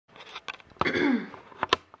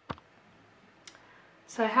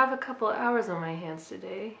So I have a couple hours on my hands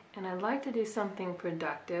today, and I'd like to do something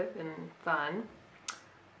productive and fun,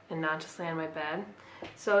 and not just lay on my bed.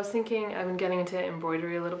 So I was thinking, I've been getting into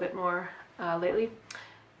embroidery a little bit more lately,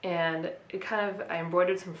 and I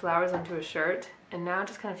embroidered some flowers onto a shirt, and now it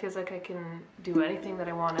just kind of feels like I can do anything that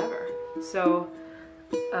I want ever. So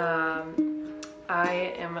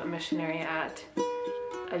I am a missionary at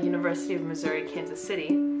a University of Missouri, Kansas City,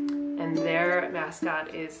 and their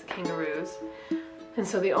mascot is the kangaroos. And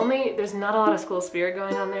so there's not a lot of school spirit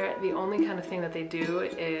going on there. The only kind of thing that they do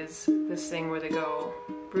is this thing where they go,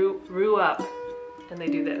 roo up, and they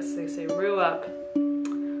do this. They say, roo up.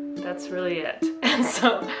 That's really it. And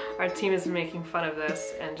so our team is making fun of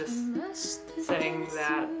this and just saying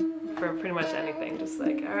that for pretty much anything. Just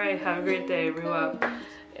like, all right, have a great day, roo up.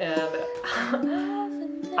 And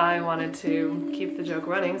I wanted to keep the joke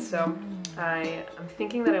running, so I'm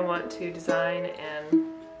thinking that I want to design and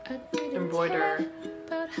embroider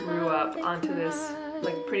roo up onto this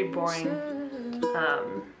like pretty boring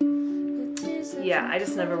I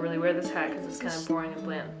just never really wear this hat because it's kind of boring and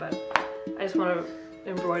bland, but I just want to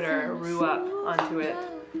embroider roo up onto it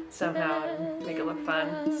somehow and make it look fun.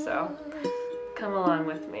 So come along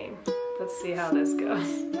with me, let's see how this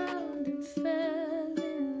goes.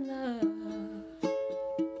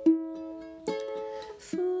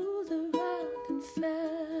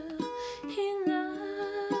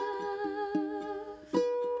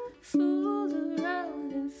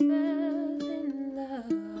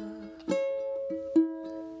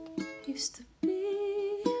 Used to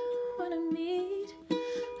be when I meet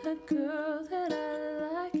a girl that I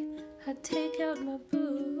like, I'd take out my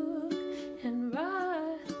book and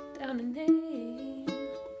write down a name.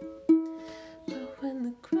 But when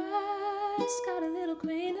the grass got a little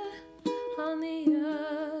greener on the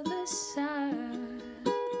other side,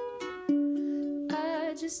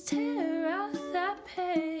 I just tear out that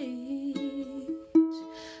page.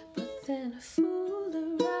 But then I fooled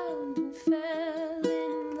around and fell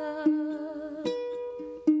in love.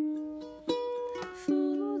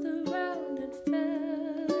 Fooled around and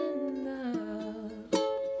fell in love.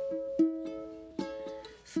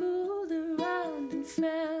 Fooled around and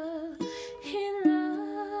fell in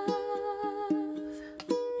love.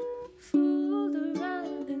 Fooled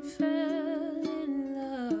around and fell in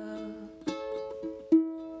love.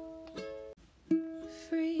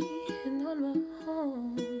 Free and on my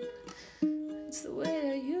own, it's the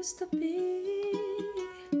way I used to be.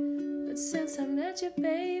 But since I met you,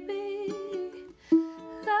 baby,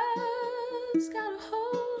 love's got a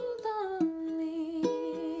hold on me.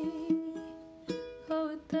 Oh,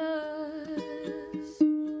 it does.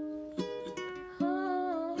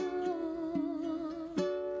 Oh,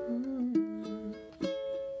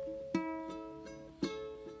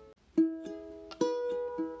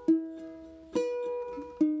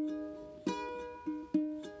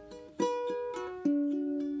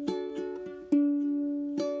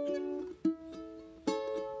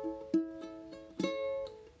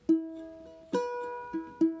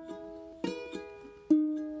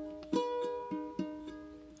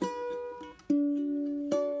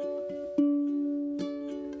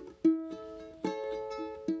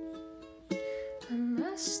 I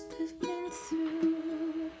must have been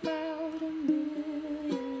through about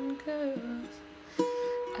 1,000,000 girls.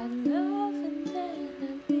 I'd love and then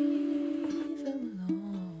I'd leave them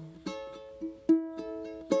alone.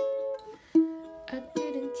 I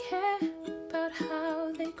didn't care about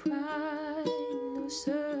how they cried, no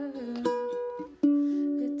sir.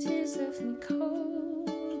 The tears left me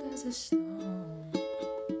cold as a stone.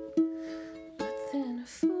 But then I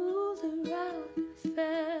fooled around and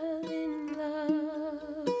fell in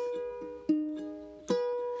love.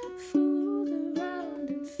 Fooled around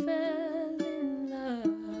and fell in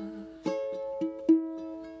love.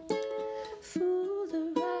 Fooled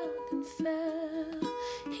around and fell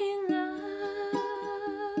in love.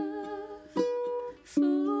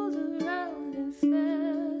 Fooled around and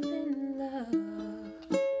fell in love.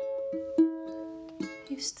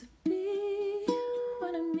 Used to be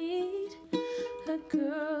when I meet a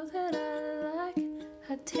girl that I like,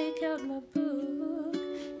 I'd take out my book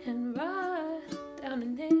and write down a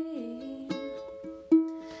name.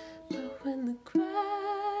 But when the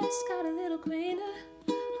grass got a little greener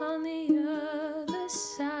on the other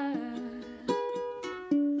side,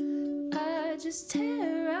 I just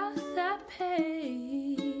tear out that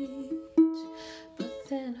page. But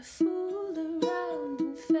then I fooled around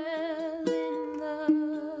and fell in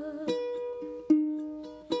love.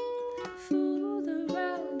 Fooled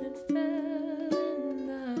around and fell in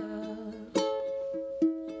love.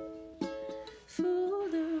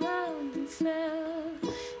 Fooled around.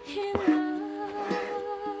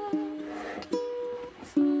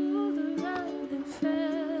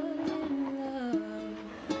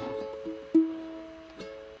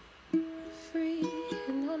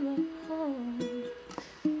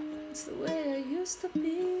 used to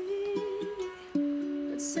be,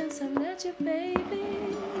 but since I met you,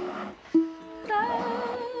 baby,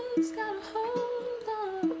 love's got a hold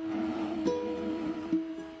on me.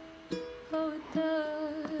 Oh, it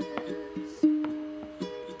does.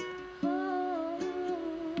 Oh,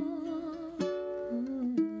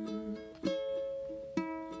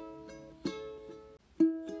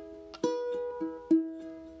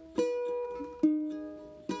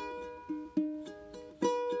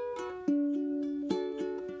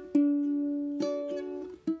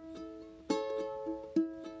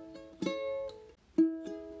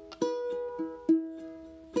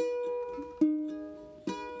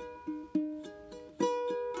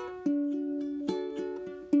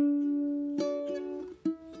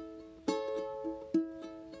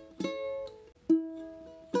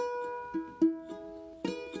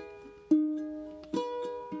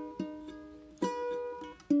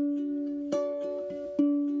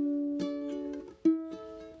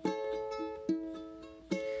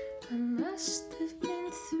 I must have been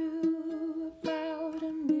through about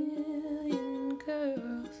 1,000,000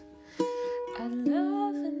 girls. I'd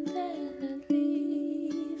love and then I'd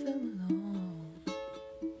leave them alone.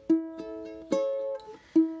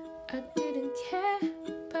 I didn't care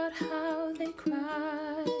about how they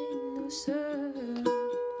cried, no sir.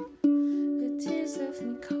 The tears left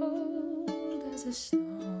me cold as a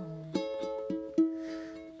stone.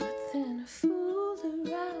 But then I fooled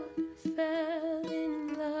around and fell in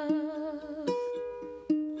love.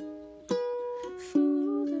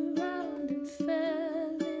 Fooled around and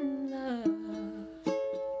fell in love.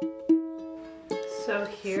 So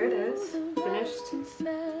here it is, finished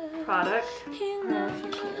product. I don't know if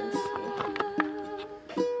you can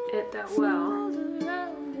see it that well.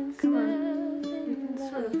 Come on, you can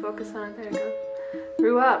sort of focus on it. There you go.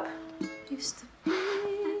 Grew up.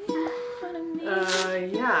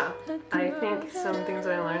 Yeah, I think some things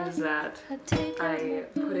I learned is that I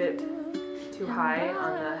put it too high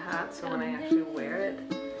on the hat, so when I actually wear it,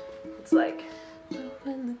 it's like it's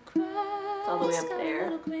all the way up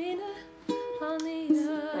there.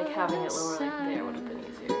 Like having it lower like there would have been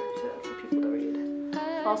easier for people to read.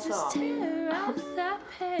 Also, I mean, I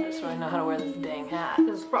just really know how to wear this dang hat.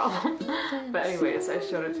 This is a problem. But anyways, I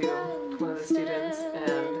showed it to one of the students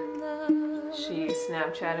and she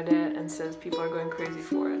Snapchatted it and says people are going crazy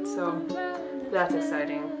for it. So that's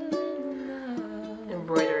exciting.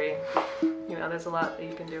 Embroidery. You know, there's a lot that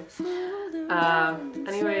you can do.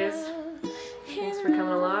 Anyways, thanks for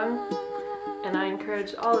coming along. And I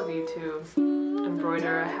encourage all of you to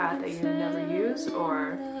embroider a hat that you never use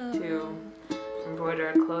or to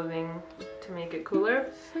embroider clothing to make it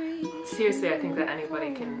cooler. Seriously, I think that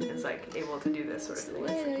anybody is like able to do this sort of thing.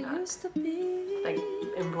 It's like not, like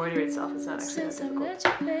embroidery itself is not actually that difficult.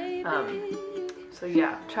 So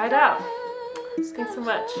yeah, try it out. Thanks so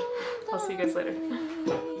much. I'll see you guys later.